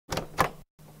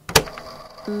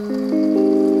Hey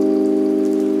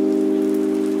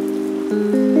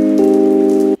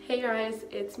guys,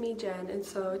 it's me Jen, and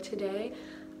so today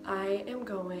I am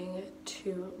going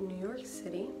to New York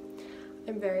City.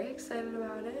 I'm very excited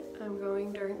about it. I'm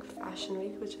going during Fashion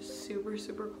Week, which is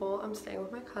super cool. I'm staying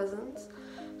with my cousins,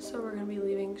 so we're gonna be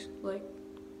leaving like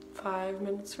 5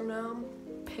 minutes from now,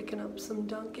 picking up some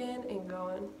Dunkin' and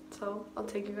going. So I'll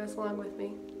take you guys along with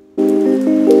me.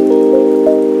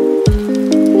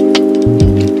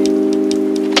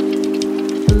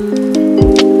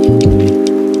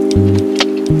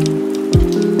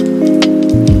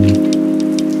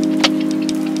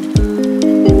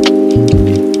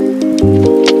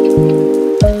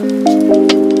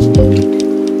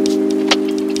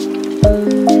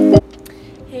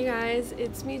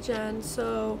 It's me Jen.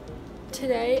 So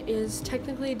today is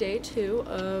technically day 2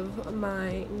 of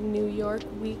my New York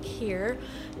week here,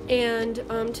 and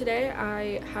today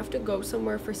I have to go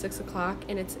somewhere for 6 o'clock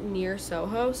and it's near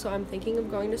Soho, so I'm thinking of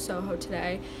going to Soho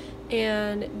today.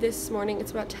 And this morning,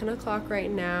 it's about 10 o'clock right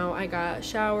now, I got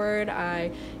showered,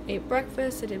 I ate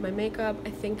breakfast, I did my makeup. I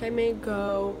think I may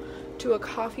go to a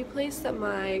coffee place that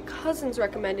my cousins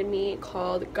recommended me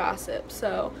called Gossip.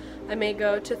 So I may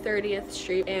go to 30th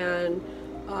Street and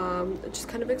just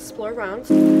kind of explore around.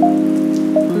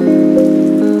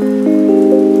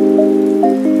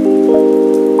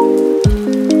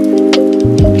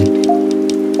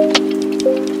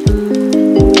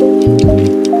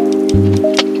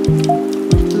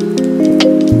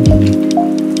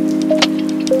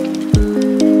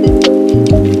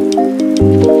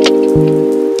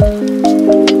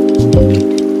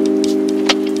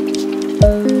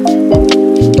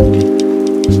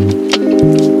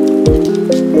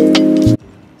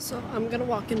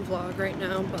 And vlog right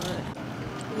now, but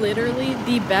literally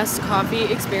the best coffee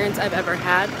experience I've ever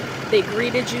had. They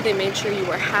greeted you, they made sure you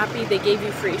were happy, they gave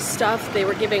you free stuff, they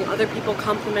were giving other people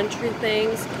complimentary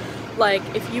things. Like,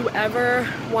 if you ever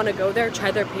want to go there,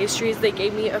 try their pastries. They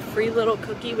gave me a free little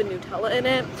cookie with Nutella in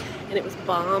it, and it was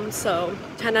bomb. So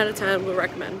 10 out of 10 would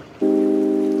recommend.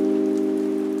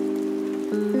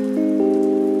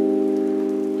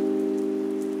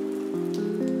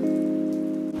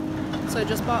 So I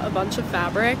just bought a bunch of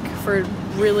fabric for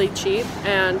really cheap,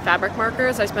 and fabric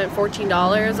markers. I spent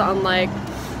 $14 on like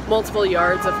multiple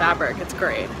yards of fabric. It's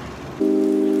great.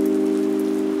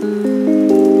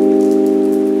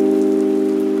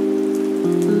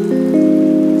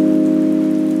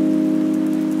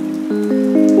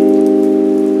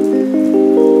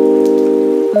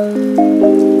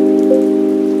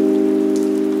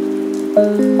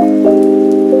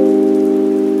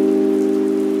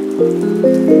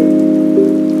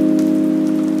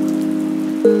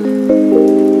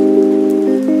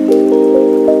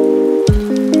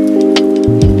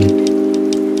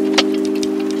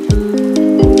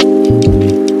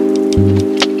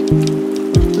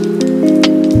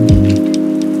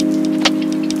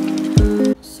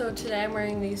 Today I'm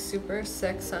wearing these super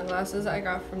sick sunglasses I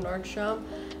got from Nordstrom,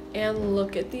 and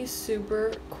look at these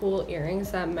super cool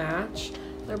earrings that match.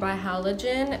 They're by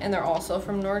Halogen and they're also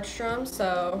from Nordstrom.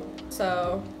 So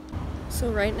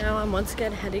right now I'm once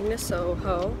again heading to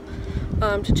Soho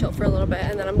to chill for a little bit,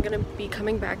 and then I'm gonna be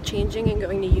coming back, changing, and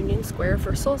going to Union Square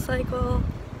for SoulCycle.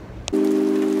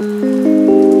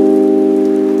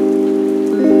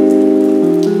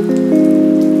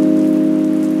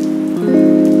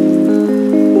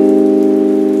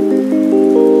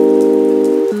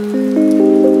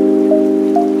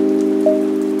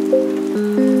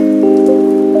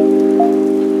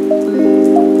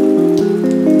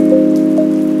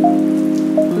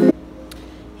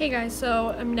 Hey guys,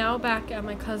 so I'm now back at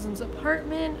my cousin's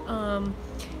apartment.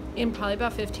 In probably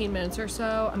about 15 minutes or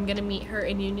so, I'm gonna meet her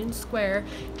in Union Square,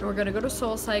 and we're gonna go to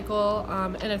SoulCycle,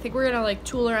 and I think we're gonna like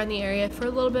tool around the area for a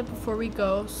little bit before we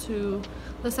go to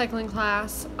the cycling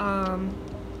class.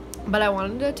 But I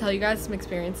wanted to tell you guys some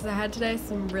experiences I had today.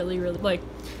 Some really like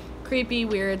creepy,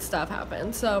 weird stuff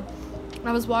happened. So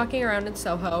I was walking around in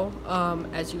Soho,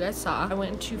 as you guys saw. I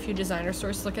went into a few designer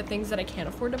stores to look at things that I can't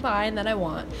afford to buy and that I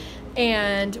want.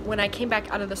 And when I came back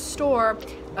out of the store,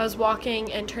 I was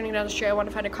walking and turning down the street. I wanted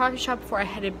to find a coffee shop before I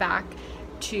headed back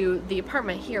to the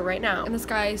apartment here right now. And this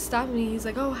guy stopped me. He's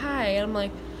like, "Oh, hi." And I'm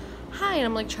like, "Hi." And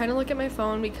I'm like trying to look at my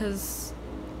phone because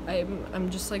I'm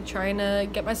just like trying to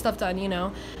get my stuff done, you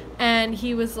know. And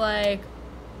he was like,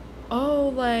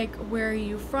 "Oh, like, where are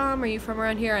you from? Are you from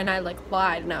around here?" And I like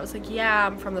lied, and I was like, "Yeah,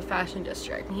 I'm from the Fashion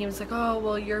District." And he was like, "Oh,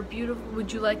 well, you're beautiful.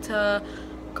 Would you like to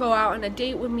go out on a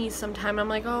date with me sometime?" I'm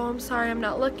like, "Oh, I'm sorry, I'm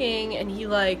not looking." And he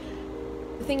like,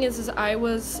 the thing is I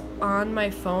was on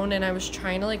my phone and I was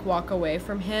trying to like walk away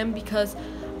from him because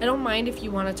I don't mind if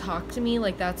you want to talk to me,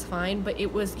 like that's fine, but he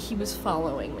was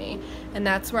following me, and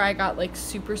that's where I got like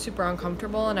super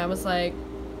uncomfortable, and I was like,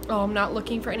 oh, I'm not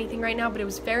looking for anything right now, but it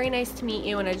was very nice to meet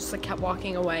you, and I just like kept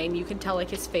walking away, and you could tell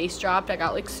like his face dropped. I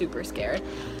got like super scared.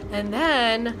 And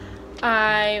then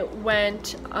I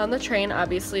went on the train,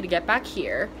 obviously, to get back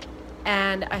here,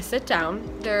 and I sit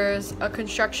down. There's a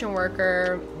construction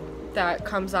worker that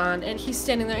comes on, and he's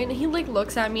standing there, and he like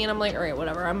looks at me, and I'm like, all right,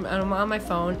 whatever, I'm on my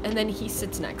phone. And then he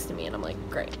sits next to me, and I'm like,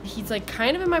 great. He's like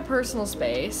kind of in my personal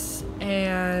space,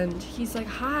 and he's like,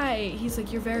 hi, he's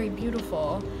like, you're very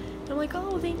beautiful. And I'm like,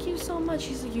 oh, thank you so much.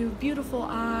 He's like, you have beautiful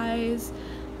eyes,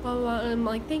 blah blah blah. And I'm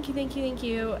like, thank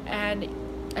you. And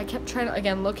I kept trying to,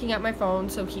 again, looking at my phone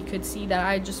so he could see that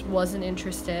I just wasn't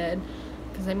interested,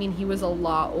 because I mean, he was a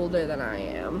lot older than I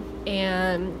am.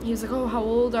 And he was like, oh, how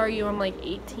old are you? I'm like,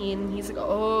 18. He's like,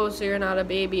 oh, so you're not a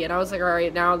baby. And I was like, all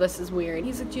right, now this is weird.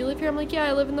 He's like, do you live here? I'm like, yeah,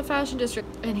 I live in the fashion district.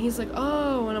 And he's like,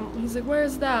 oh, and he's like,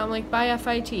 where's that? I'm like, by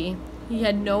FIT. He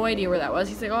had no idea where that was.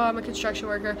 He's like, oh, I'm a construction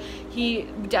worker. He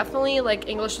definitely, like,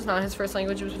 English was not his first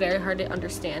language. It was very hard to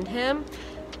understand him.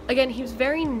 Again, he was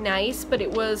very nice, but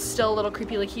it was still a little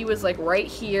creepy. Like, he was like right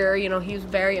here, you know, he was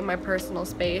very in my personal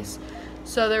space.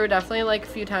 So there were definitely like a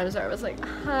few times where I was like,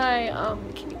 hi,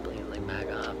 can you please like back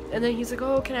up? And then he's like,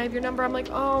 oh, can I have your number? I'm like,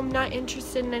 oh, I'm not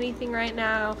interested in anything right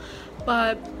now,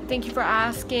 but thank you for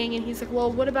asking. And he's like,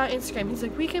 well, what about Instagram? He's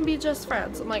like, we can be just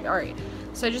friends. I'm like, all right.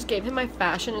 So I just gave him my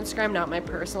fashion Instagram, not my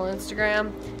personal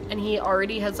Instagram, and he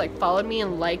already has like followed me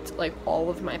and liked like all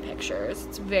of my pictures.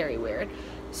 It's very weird.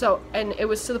 So, and it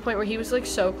was to the point where he was like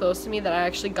so close to me that I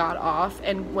actually got off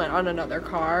and went on another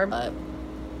car, but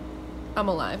I'm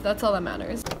alive. That's all that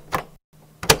matters.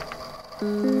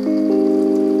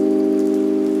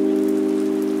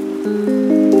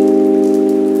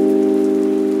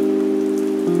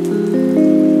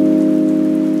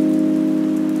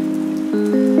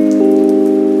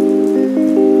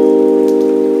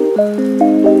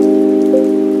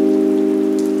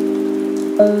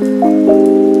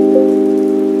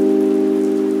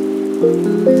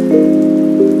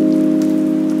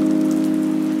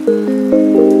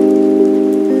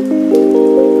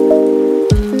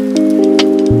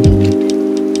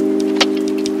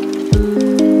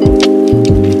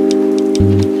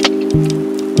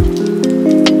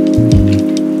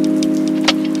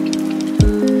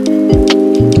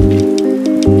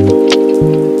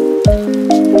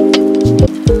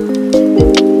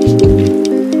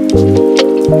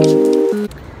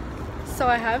 So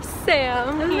I have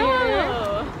Sam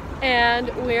here, and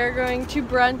we're going to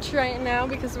brunch right now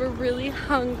because we're really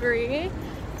hungry,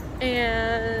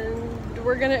 and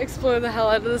we're gonna explore the hell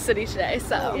out of the city today,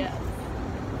 so. Yes.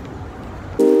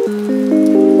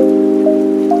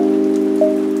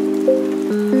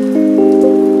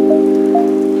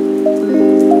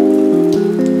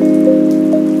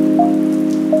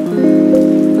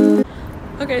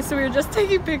 Okay, so we were just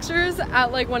taking pictures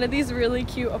at like one of these really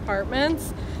cute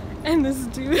apartments, and this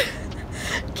dude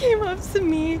came up to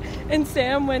me and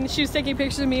Sam when she was taking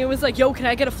pictures of me and was like, yo, can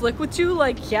I get a flick with you?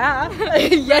 Like, yeah.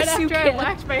 Yes, right, you can. I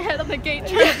whacked my head on the gate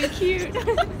trying to be cute.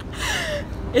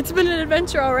 It's been an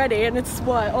adventure already, and it's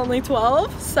what, only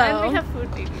 12? So and we have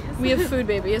food babies. We have food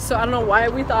babies, so I don't know why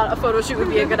we thought a photo shoot would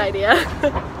be a good idea.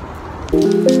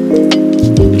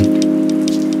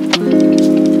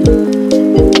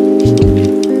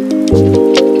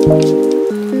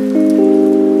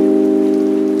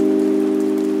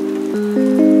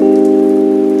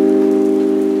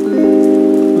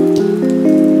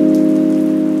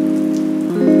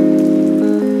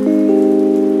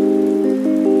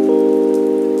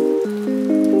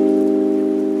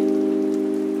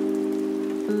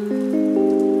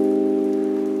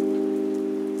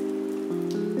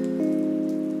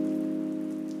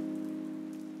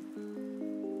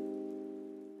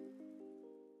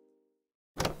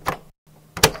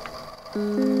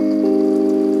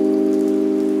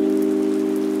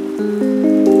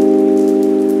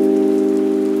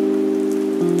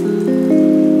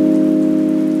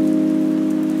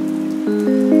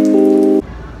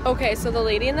 Okay, so the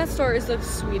lady in that store is the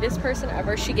sweetest person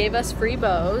ever. She gave us free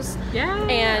bows. Yeah.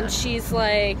 And she's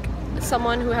like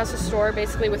someone who has a store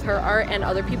basically with her art and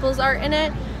other people's art in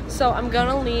it. So I'm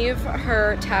gonna leave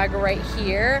her tag right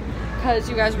here because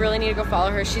you guys really need to go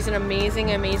follow her. She's an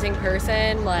amazing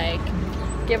person. Like,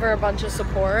 give her a bunch of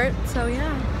support. So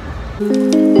yeah.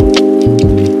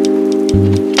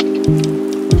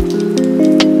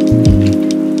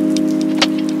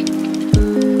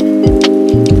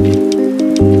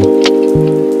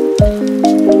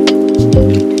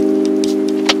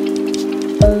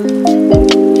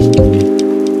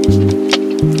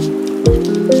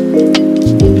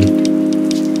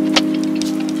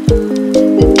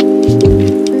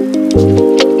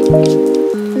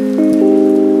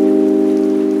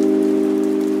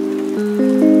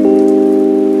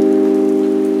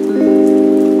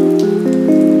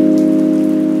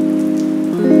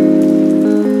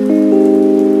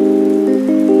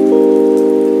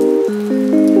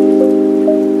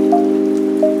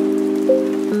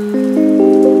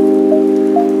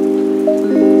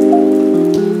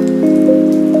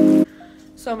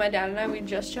 So my dad and I, we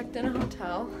just checked in a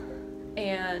hotel,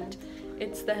 and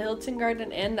it's the Hilton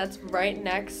Garden Inn that's right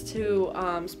next to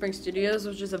Spring Studios,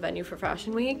 which is a venue for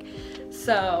Fashion Week.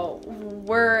 So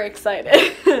we're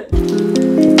excited.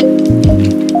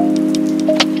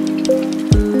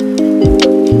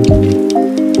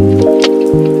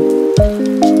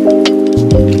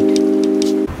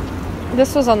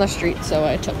 This was on the street, so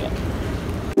I took it.